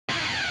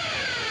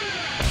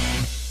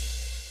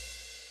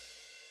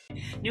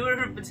New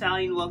Order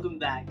Battalion, welcome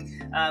back.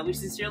 We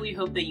sincerely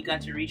hope that you got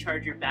to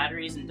recharge your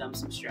batteries and dump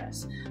some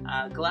stress.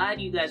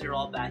 Glad you guys are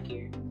all back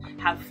here.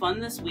 Have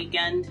fun this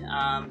weekend.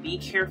 Be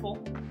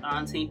careful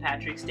on St.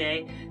 Patrick's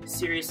Day.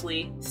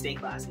 Seriously, stay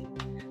classy.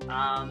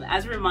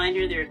 As a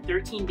reminder, there are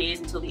 13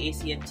 days until the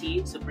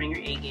ACFT, so bring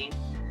your A game.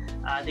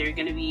 There are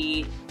going to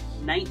be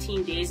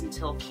 19 days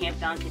until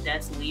Campdown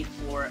cadets leave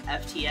for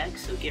FTX,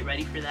 so get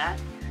ready for that.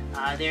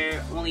 There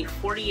are only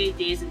 48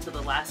 days until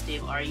the last day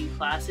of RU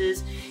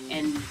classes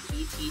and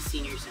VT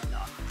senior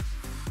send-off.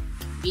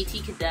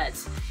 VT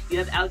cadets, you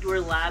have outdoor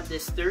lab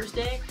this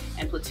Thursday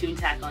and Platoon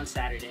TAC on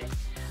Saturday.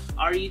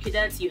 RU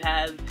cadets, you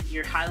have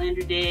your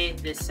Highlander day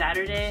this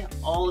Saturday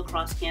all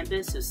across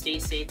campus, so stay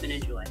safe and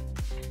enjoy.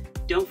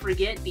 Don't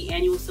forget, the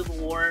annual Civil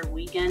War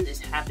weekend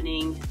is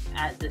happening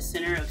at the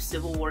Center of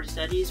Civil War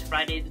Studies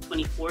Friday the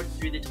 24th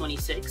through the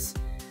 26th.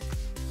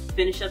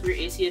 Finish up your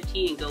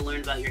ACFT and go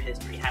learn about your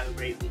history. Have a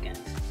great weekend.